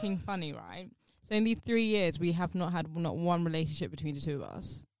what's so fucking funny, right? So in these 3 years, we have not had not one relationship between the two of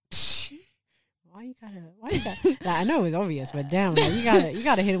us. Why you gotta like, I know it's obvious, but damn, like, you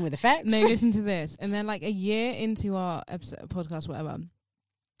gotta hit him with the facts. No, listen to this. And then like a year into our episode, podcast, whatever,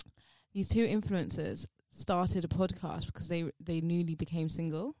 these two influencers started a podcast because they newly became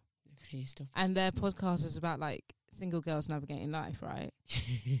single. And their podcast is about like single girls navigating life, right?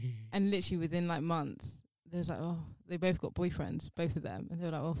 And literally within like months, there was like, oh, they both got boyfriends, both of them. And they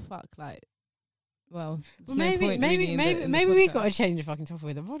were like, oh fuck, like well, maybe we got to change the fucking topic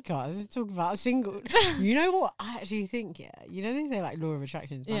of the podcast and talk about single. You know what? I actually think, they say like law of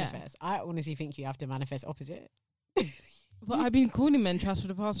attraction is manifest. I honestly think you have to manifest opposite. But I've been calling men trash for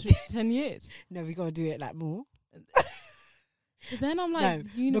the past 10 years. No, we got to do it like more. But then I'm like,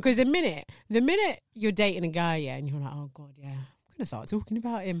 because the minute you're dating a guy, and you're like, oh God, I'm gonna start talking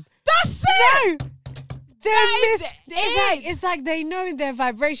about him. That's it. It's like they know in their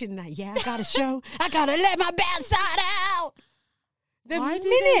vibration. Like, I gotta let my bad side out. Why do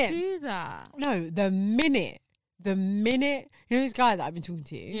they do that? No, the minute, this guy that I've been talking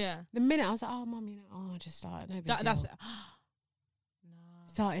to, the minute I was like, oh, mum, I just started. No big deal. That's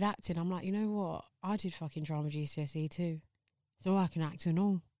started acting. I'm like, you know what? I did fucking drama GCSE too, so I can act and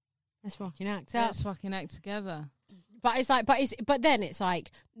all. Let's fucking act out. Let's fucking act together. But it's like, but then it's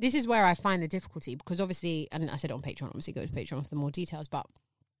like, this is where I find the difficulty, because obviously, and I said it on Patreon, obviously go to Patreon for the more details, but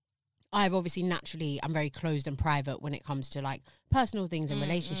I've obviously I'm very closed and private when it comes to like personal things and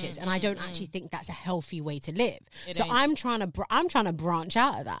relationships, and I don't actually think that's a healthy way to live. I'm trying to branch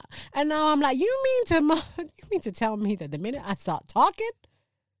out of that, and now I'm like, you mean to tell me that the minute I start talking?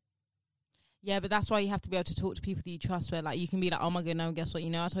 Yeah, but that's why you have to be able to talk to people that you trust, where like you can be like, oh my god, no, guess what?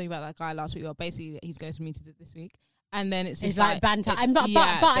 I told you about that guy last week. Well, basically, he's going to meet us this week. And then it's like banter. But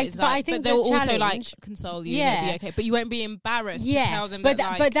I think they'll the also like console you. Yeah, be okay. But you won't be embarrassed to tell them.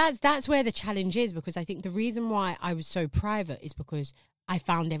 But that's where the challenge is, because I think the reason why I was so private is because I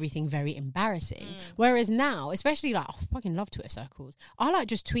found everything very embarrassing. Whereas now, especially like, I fucking love Twitter circles. I like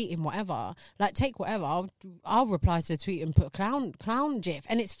just tweeting whatever, like take whatever. I'll reply to a tweet and put clown gif,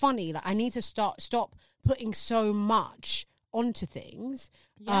 and it's funny. Like I need to stop putting so much onto things.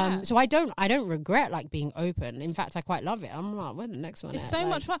 So I don't regret like being open. In fact, I quite love it. I'm like, where's the next one? It's so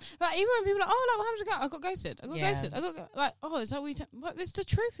much fun. Like even when people are like, oh, like what happened to go? I got ghosted. Like, oh, is that what but it's the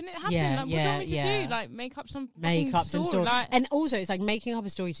truth, and it happened. Like, what do you want me to do? Like make up some story. Like, and also it's like making up a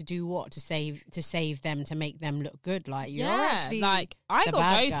story to do what? To save them, to make them look good. Like you're actually like I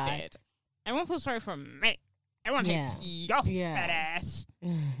got ghosted. Guy. Everyone feels sorry for me. Everyone hates your fat ass.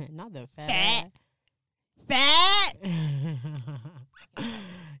 Not the fat.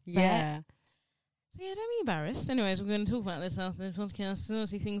 Yeah. So don't be embarrassed. Anyways, we're going to talk about this after the podcast.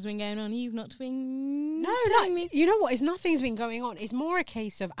 Obviously, things been going on. You've not been telling me. You know what? It's nothing's been going on. It's more a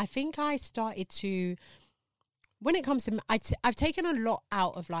case of, I think I started to, when it comes to, I've taken a lot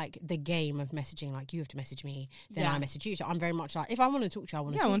out of like the game of messaging. Like you have to message me, then I message you. So I'm very much like, if I want to talk to you, I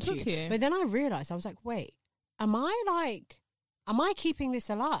want to talk to you. But then I realised, I was like, wait, am I keeping this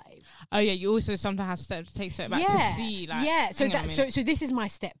alive? Oh yeah, you also sometimes have to take a step back to see. Like, so this is my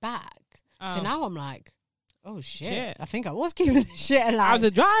step back. Oh. So now I'm like, oh shit. I think I was keeping the shit alive. I was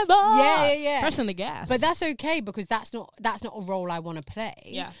a driver. Yeah. Pressing the gas. But that's okay, because that's not a role I want to play.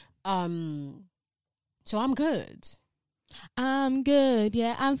 Yeah. So I'm good. I'm good,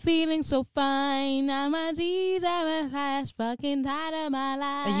 yeah. I'm feeling so fine. I'm a disease, I'm a fast fucking tired of my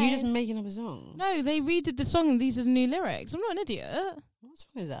life. Are you just making up a song? No, they redid the song and these are the new lyrics. I'm not an idiot. What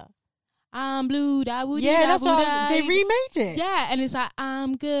song is that? I'm blue, da woody, yeah, that's what they remade it. Yeah, and it's like,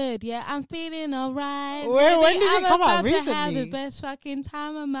 I'm good, yeah, I'm feeling alright. When did it come out? Recently? I'm about to have the best fucking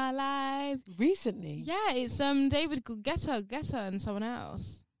time of my life. Recently? Yeah, it's David Guetta and someone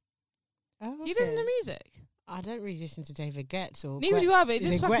else. Oh, okay. Do you listen to music? I don't really listen to David Guetta or neither Guetz. do I, but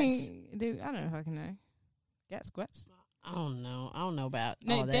just fucking I don't know if I can know. Guetz? I don't know about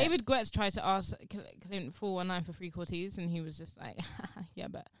no, David Guetz tried to ask Clint 419 for 3 quarters and he was just like, yeah,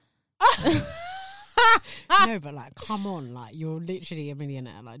 but no, but like, come on, like you're literally a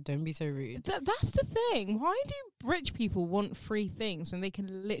millionaire. Like, don't be so rude. That's the thing. Why do rich people want free things when they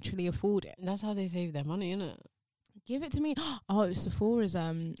can literally afford it? That's how they save their money, isn't it? Give it to me. Oh, it's Sephora's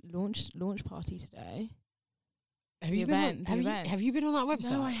launch party today. Have you been on that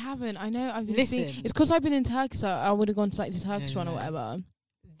website? No, I haven't. I know. I've been Listen. seeing. It's because I've been in Turkey, so I would have gone to like the Turkish one or whatever.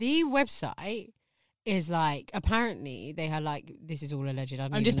 The website is like, apparently they had like, this is all alleged.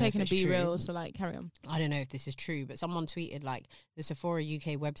 I'm just taking a B-reel, so like carry on. I don't know if this is true, but someone tweeted like the Sephora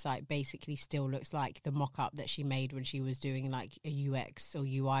UK website basically still looks like the mock-up that she made when she was doing like a UX or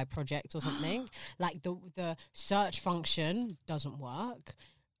UI project or something. Like the search function doesn't work.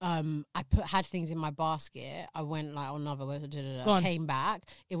 I had things in my basket. I went like on another website, came back.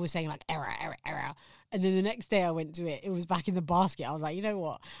 It was saying like error. And then the next day I went to it. It was back in the basket. I was like, you know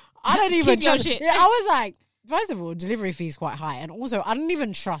what? I don't even trust it. I was like, first of all, delivery fee is quite high. And also, I don't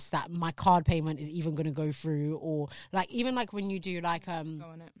even trust that my card payment is even going to go through. Or like, even like when you do like,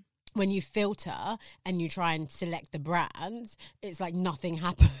 when you filter and you try and select the brands, it's like nothing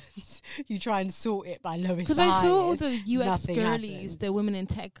happens. you try and sort it by lowest. Because I saw all the UX girlies, happened. the women in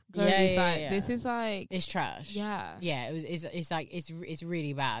tech girlies. This is like it's trash. Yeah, it's like it's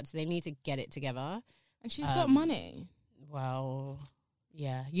really bad. So they need to get it together. And she's got money. Well,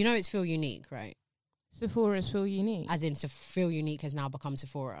 yeah, you know it's Feel Unique, right? Sephora is Feel Unique, as in Feel Unique has now become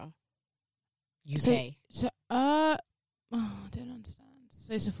Sephora UK. I don't understand.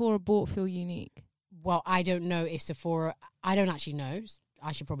 So Sephora bought Feel Unique. Well, I don't know if Sephora. I don't actually know.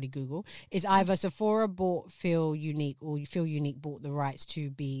 I should probably Google. It's either Sephora bought Feel Unique or Feel Unique bought the rights to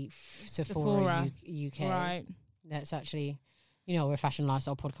be Sephora UK. Right. That's actually, we're a fashion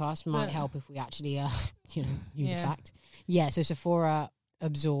lifestyle podcast. Might help if we actually, knew the fact. Yeah, so Sephora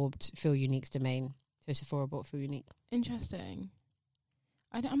absorbed Feel Unique's domain. So Sephora bought Feel Unique. Interesting.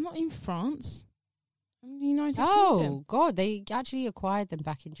 I'm not in France. I'm in the United Kingdom. Oh, God. They actually acquired them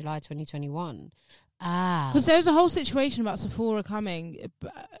back in July 2021. Because there was a whole situation about Sephora coming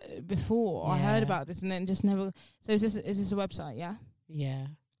before. Yeah. I heard about this and then just never... So is this a website, yeah? Yeah.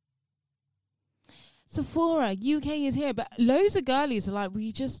 Sephora, UK is here. But loads of girlies are like,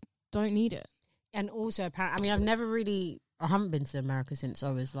 we just don't need it. And also, apparently, I haven't been to America since I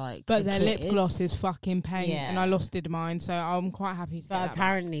was like. But their lip gloss is fucking pain, and I lost it mine, so I'm quite happy. But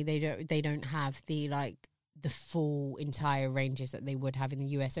apparently, they don't have the full entire ranges that they would have in the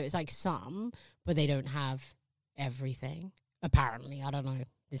US. So it's like some, but they don't have everything. Apparently, I don't know.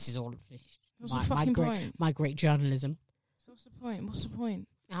 This is all my great journalism. So what's the point?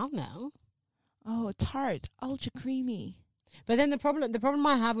 I don't know. Oh, tart, ultra creamy. But then the problem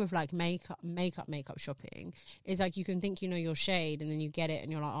I have with like makeup shopping is like you can think your shade and then you get it and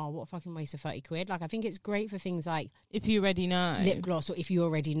you're like, oh, what a fucking waste of 30 quid. Like I think it's great for things like if you already know lip gloss or if you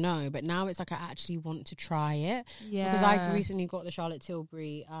already know. But now it's like I actually want to try it. Yeah. Because I recently got the Charlotte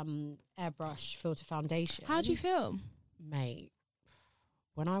Tilbury airbrush filter foundation. How do you feel, mate?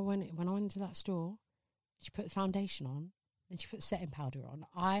 When I went into that store, she put the foundation on, then she put setting powder on.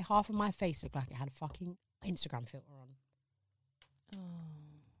 Half of my face looked like it had a fucking Instagram filter on. Oh.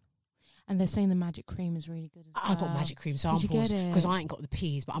 And they're saying the magic cream is really good as well. I got magic cream samples because I ain't got the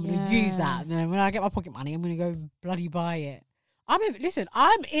peas, but I'm going to use that. And then when I get my pocket money, I'm going to go bloody buy it. I'm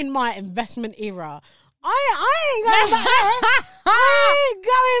in my investment era. I ain't going back there. I ain't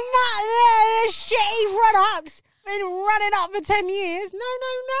going back there. The shitty products been running up for 10 years.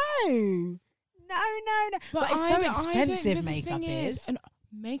 No. But it's so expensive, makeup is.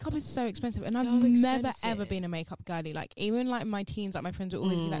 Makeup is so expensive, and I've never ever been a makeup girly. Like even like my teens, like my friends would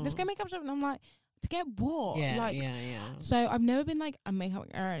always be like, "Let's go makeup shop," and I'm like, "To get what?" Yeah. So I've never been like a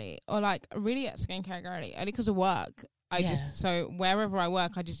makeup girly or like really a skincare girly, only because of work. So wherever I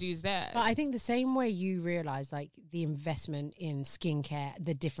work, I just use theirs. But I think the same way you realise like the investment in skincare,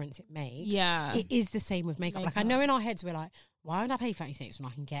 the difference it makes. Yeah, it is the same with makeup. Like I know in our heads we're like, why would I pay £36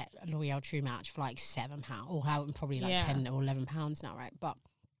 when I can get a L'Oreal True Match for like £7 or probably like £10 or £11 now, right? But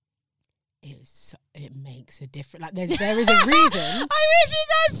it makes a difference. Like there is a reason. I wish you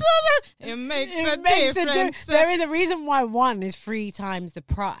guys saw that. It makes a difference. There is a reason why one is 3 times the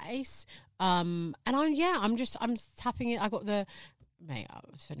price. And I'm tapping it. I got the mate. I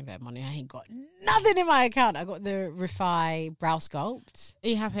was spending a bit of money. I ain't got nothing in my account. I got the Refi Brow Sculpt. Are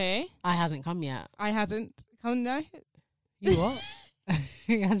you happy? I hasn't come yet. I hasn't come now. You what?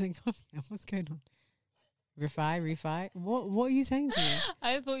 It hasn't come yet. What's going on? Refi. What are you saying to me?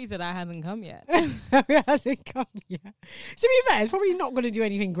 I thought you said I hasn't come yet. It hasn't come yet. To be fair, it's probably not going to do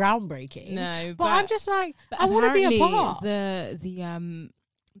anything groundbreaking. No, but I'm just like, I want to be a part.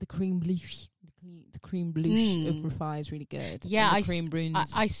 The cream blush. The cream blush of Refi is really good. Yeah, cream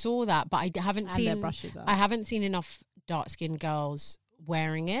brunes. I saw that, but I haven't seen their brushes. I haven't seen enough dark skinned girls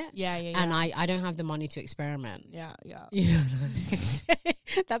wearing it. Yeah. And I don't have the money to experiment. Yeah. You know,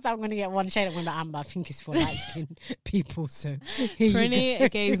 that's how I'm going to get one shade of Wonder Amber. I think it's for light skinned people. So Prinny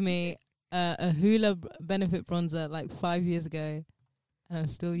gave me a Hoola Benefit bronzer like 5 years ago. And I'm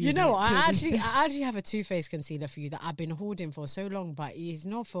still using it. You know what? I actually have a Too Faced concealer for you that I've been hoarding for so long, but it's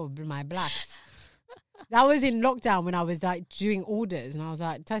not for my blacks. That was in lockdown when I was like doing orders and I was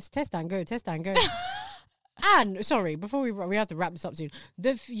like, test and go. And sorry, before we have to wrap this up soon.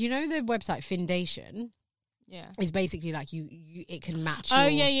 The website Findation. Yeah, it's basically like it can match. Oh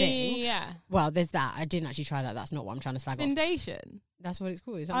yeah. Well, there's that. I didn't actually try that. That's not what I'm trying to slag off. Findation. That's what it's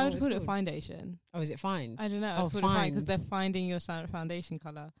called. I would call it foundation. Oh, is it Find? I don't know. Oh, Find because they're finding your foundation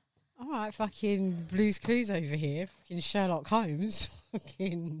color. All right, fucking Blue's Clues over here. Fucking Sherlock Holmes.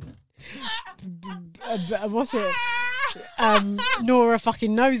 Fucking what's it? Nora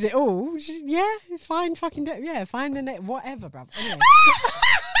fucking knows it all. Yeah, find fucking find the net. Whatever, bruv. Anyway.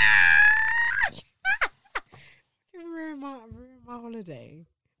 Ruin my holiday.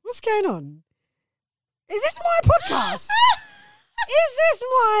 What's going on? Is this my podcast?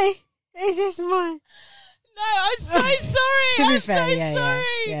 Is this my? No, I'm so sorry. To be I'm fair, so sorry.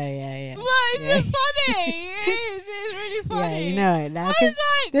 Yeah. Well, it's so funny. It's really funny. Yeah, you know it now. I was 'Cause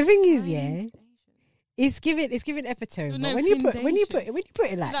like, the thing is, yeah, it's giving epitome. No, But when you put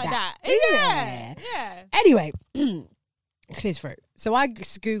it like that. Yeah. Anyway, clear throat. So I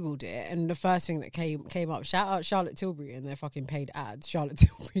googled it, and the first thing that came up. Shout out Charlotte Tilbury and their fucking paid ads. Charlotte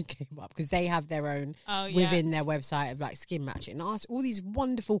Tilbury came up because they have their own within their website of like skin matching. And asked all these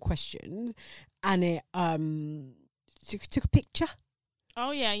wonderful questions, and it took a picture.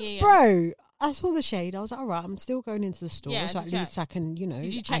 Oh yeah. Bro, I saw the shade. I was like, all right, I'm still going into the store, Yeah, so at least I can, you know.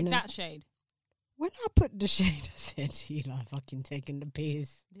 Did you check that shade? When I put the shade, I said, you like fucking taking the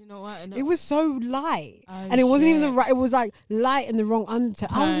piss. You know what? It was so light. Oh, and it wasn't even the shit. right, it was like light and the wrong undertone.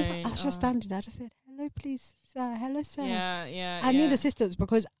 I was Tone, just standing there. I just said, hello, please, sir. Hello, sir. Yeah. I need assistance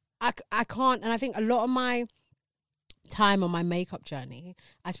because I can't. And I think a lot of my time on my makeup journey,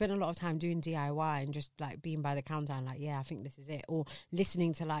 I spent a lot of time doing DIY and just like being by the counter and like, yeah, I think this is it. Or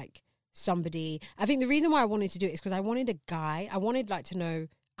listening to like somebody. I think the reason why I wanted to do it is because I wanted a guide. I wanted like to know,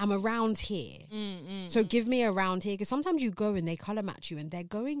 I'm around here. So give me around here. Because sometimes you go and they colour match you and they're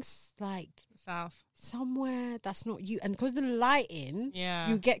going like south somewhere that's not you. And because the lighting,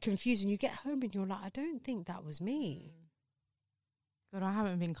 you get confused and you get home and you're like, I don't think that was me. God, I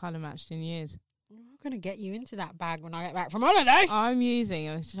haven't been colour matched in years. I'm going to get you into that bag when I get back from holiday. I'm using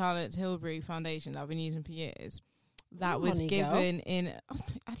a Charlotte Tilbury foundation that I've been using for years. That was given in...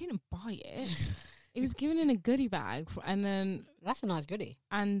 I didn't buy it. It was given in a goodie bag. And then... That's a nice goodie.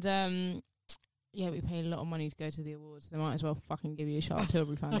 And, we paid a lot of money to go to the awards. They might as well fucking give you a Charlotte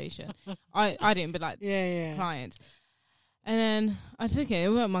Tilbury foundation. I didn't, but like clients. And then I took it. It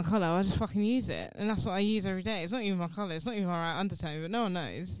weren't my colour. I just fucking use it. And that's what I use every day. It's not even my colour. It's not even my right undertone, but no one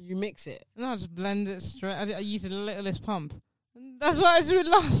knows. You mix it. No, I just blend it straight. I use the littlest pump. That's why it's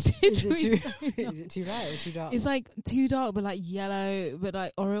lasted. Is it too light or too dark? It's like too dark, but like yellow, but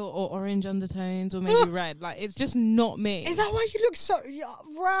like orange undertones, or maybe red. Like it's just not me. Is that why you look so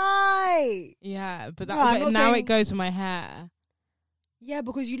right? Yeah, but No, now it goes to my hair. Yeah,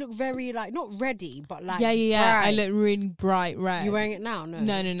 because you look very like not ready, but like yeah. bright. I look really bright red. You wearing it now? No.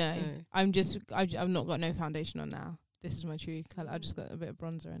 I've not got no foundation on now. This is my true colour. I just got a bit of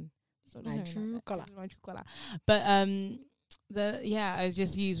bronzer and my true colour. But I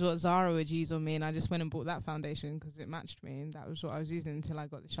just used what Zara would use on me, and I just went and bought that foundation because it matched me, and that was what I was using until I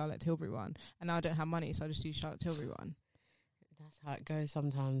got the Charlotte Tilbury one. And now I don't have money, so I just use Charlotte Tilbury one. That's how it goes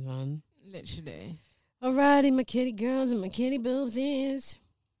sometimes, man. Literally. Alrighty, my kitty girls and my kitty boobs is.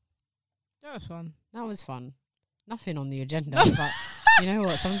 That was fun. That was fun. Nothing on the agenda, but you know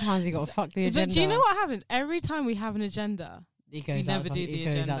what? Sometimes you got to fuck the agenda. But do you know what happens? Every time we have an agenda, it goes out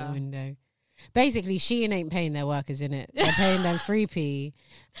the window. Basically, Shein ain't paying their workers, in it. They're paying them 3p.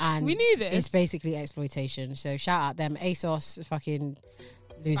 And we knew this. It's basically exploitation. So shout out them. ASOS fucking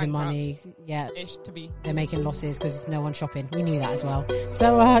losing money. Yeah. Ish to be. They're making losses because no one's shopping. We knew that as well.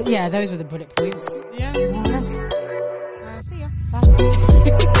 So, those were the bullet points. Yeah. More or less. See ya. Bye.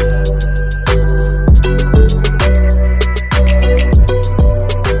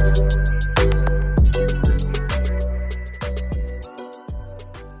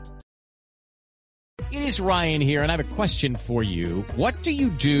 It is Ryan here, and I have a question for you. What do you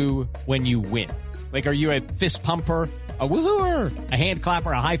do when you win? Like, are you a fist pumper, a woohooer, a hand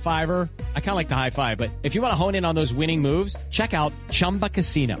clapper, a high fiver? I kind of like the high five, but if you want to hone in on those winning moves, check out Chumba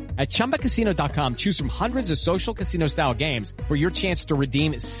Casino. At ChumbaCasino.com, choose from hundreds of social casino style games for your chance to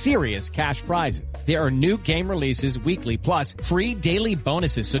redeem serious cash prizes. There are new game releases weekly, plus free daily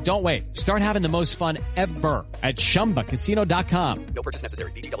bonuses. So don't wait. Start having the most fun ever at ChumbaCasino.com. No purchase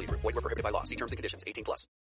necessary. VGW Group. Void where prohibited by law. See terms and conditions. 18+.